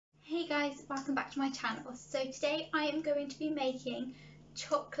guys, welcome back to my channel. So today I am going to be making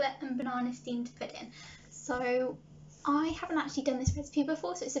chocolate and banana steamed pudding. So I haven't actually done this recipe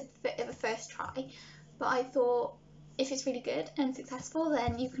before, so it's a bit of a first try, but I thought if it's really good and successful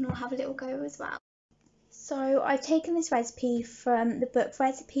then you can all have a little go as well. So I've taken this recipe from the book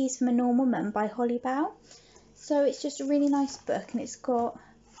Recipes from a Normal Mum by Holly Bell. So it's just a really nice book and it's got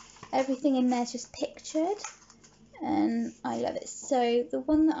everything in there just pictured. And I love it. So the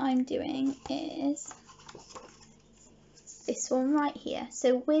one that I'm doing is this one right here.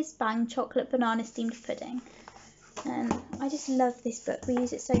 So Whiz Bang Chocolate Banana Steamed Pudding. And I just love this book. We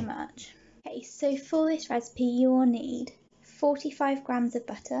use it so much. Okay, so for this recipe you will need 45 grams of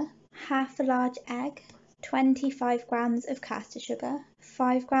butter, half a large egg, 25 grams of caster sugar,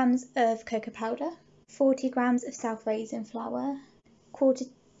 5 grams of cocoa powder, 40 grams of self-raising flour, quarter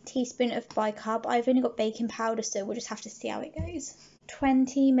teaspoon of bicarb. I've only got baking powder, so we'll just have to see how it goes.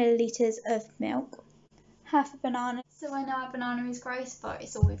 20 millilitres of milk, half a banana. So I know our banana is gross, but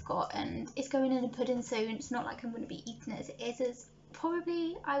it's all we've got and it's going in a pudding soon. It's not like I'm going to be eating it as it is, as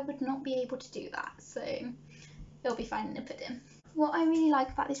probably I would not be able to do that, so it'll be fine in a pudding. What I really like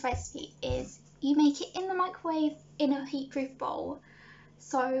about this recipe is you make it in the microwave in a heat-proof bowl.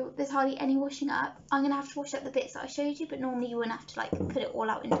 So there's hardly any washing up. I'm going to have to wash up the bits that I showed you, but normally you wouldn't have to like put it all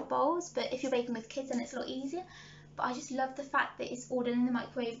out into bowls. But if you're baking with kids then it's a lot easier. But I just love the fact that it's all done in the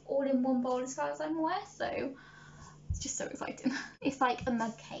microwave, all in one bowl as far as I'm aware. So it's just so exciting. It's like a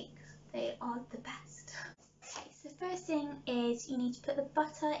mug cake. They are the best. Okay, so first thing is you need to put the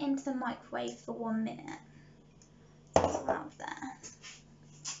butter into the microwave for 1 minute. So it's around there.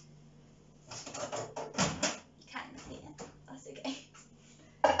 You can't see it. That's okay.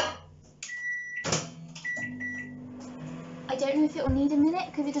 I don't know if it will need a minute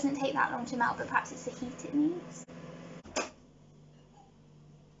because it doesn't take that long to melt, but perhaps it's the heat it needs.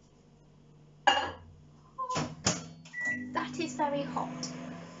 That is very hot.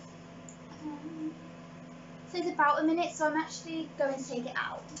 So it's about a minute, so I'm actually going to take it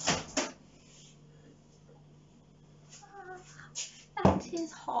out. That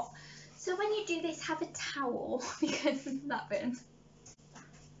is hot. So when you do this, have a towel because that burns.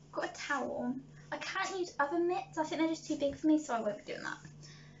 Got a towel. I can't use oven mitts, I think they're just too big for me, so I won't be doing that.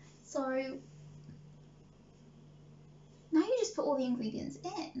 So now you just put all the ingredients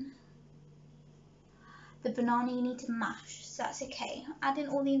in. The banana you need to mash, so that's okay. Add in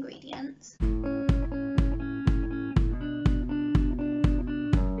all the ingredients.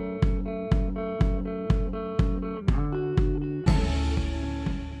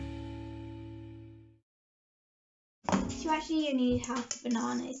 So actually you need half the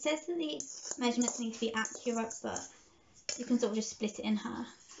banana. It says that the measurements need to be accurate, but you can sort of just split it in half.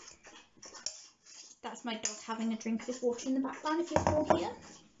 That's my dog having a drink of his water in the background if you can all hear.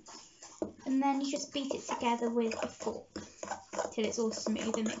 And then you just beat it together with a fork till it's all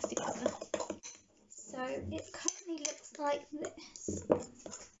smooth and mixed together. So it currently looks like this.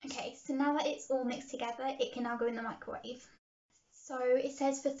 Okay, so now that it's all mixed together, it can now go in the microwave. So it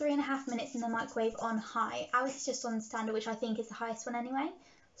says for 3.5 minutes in the microwave on high. Ours is just on standard, which I think is the highest one anyway.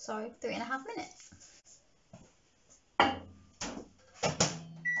 So 3.5 minutes.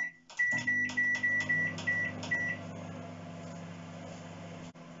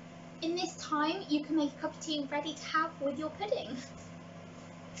 In this time, you can make a cup of tea ready to have with your pudding.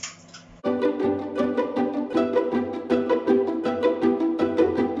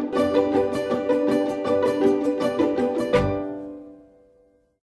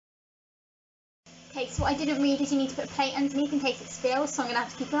 Okay, so what I didn't read is you need to put a plate underneath in case it spills, so I'm going to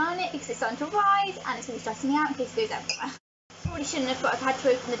have to keep an eye on it because it's starting to rise and it's really stressing me out in case it goes everywhere. Probably shouldn't have, but I've had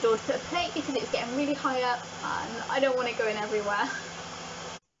to open the door to put a plate because it was getting really high up and I don't want it going everywhere.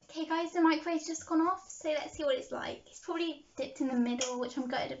 Okay guys, the microwave's just gone off, so let's see what it's like. It's probably dipped in the middle, which I'm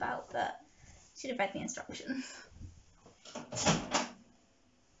gutted about, but I should have read the instructions.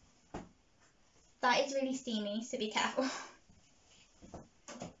 That is really steamy, so be careful.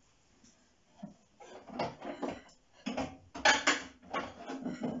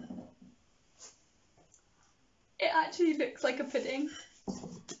 It actually looks like a pudding.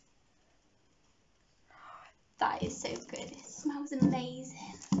 That is so good. It smells amazing.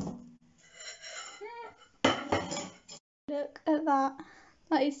 Look at that.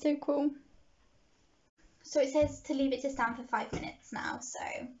 That is so cool. So it says to leave it to stand for 5 minutes now, so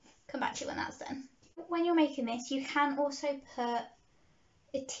come back to it when that's done. When you're making this, you can also put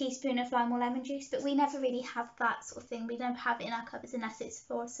a teaspoon of lime or lemon juice, but we never really have that sort of thing. We don't have it in our cupboards unless it's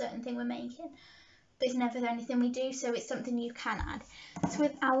for a certain thing we're making. But it's never anything we do, so it's something you can add. So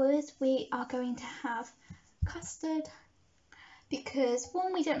with ours, we are going to have custard, because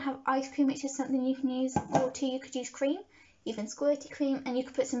one, we don't have ice cream, which is something you can use, or two, you could use cream, even squirty cream, and you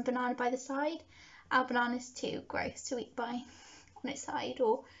could put some banana by the side. Our banana's too gross to eat by on its side,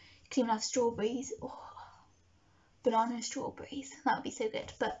 or you can even have strawberries. Oh, banana and strawberries, that would be so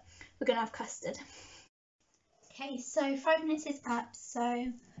good, but we're going to have custard. Okay, so 5 minutes is up, so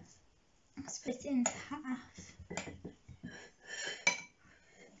split it into half.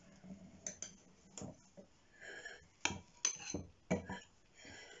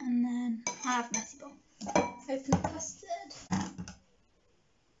 And then I have a messy bowl. Open the custard.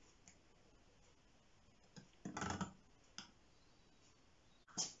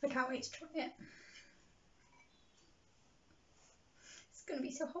 I can't wait to try it. It's going to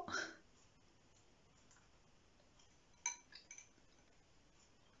be so hot.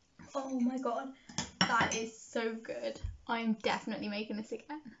 Oh my god, that is so good. I'm definitely making this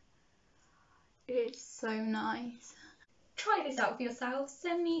again. It's so nice. Try this out for yourself.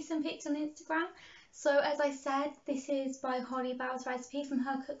 Send me some pics on Instagram. So as I said, this is by Holly Bow's recipe from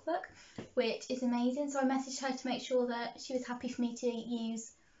her cookbook, which is amazing. So I messaged her to make sure that she was happy for me to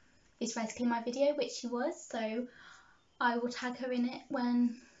use this recipe in my video, which she was. So I will tag her in it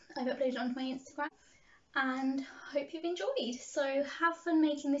when I've uploaded it onto my Instagram. And hope you've enjoyed. So have fun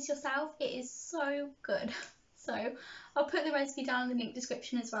making this yourself. It is so good. So I'll put the recipe down in the link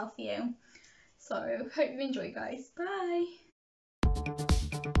description as well for you. So hope you enjoy, guys. Bye.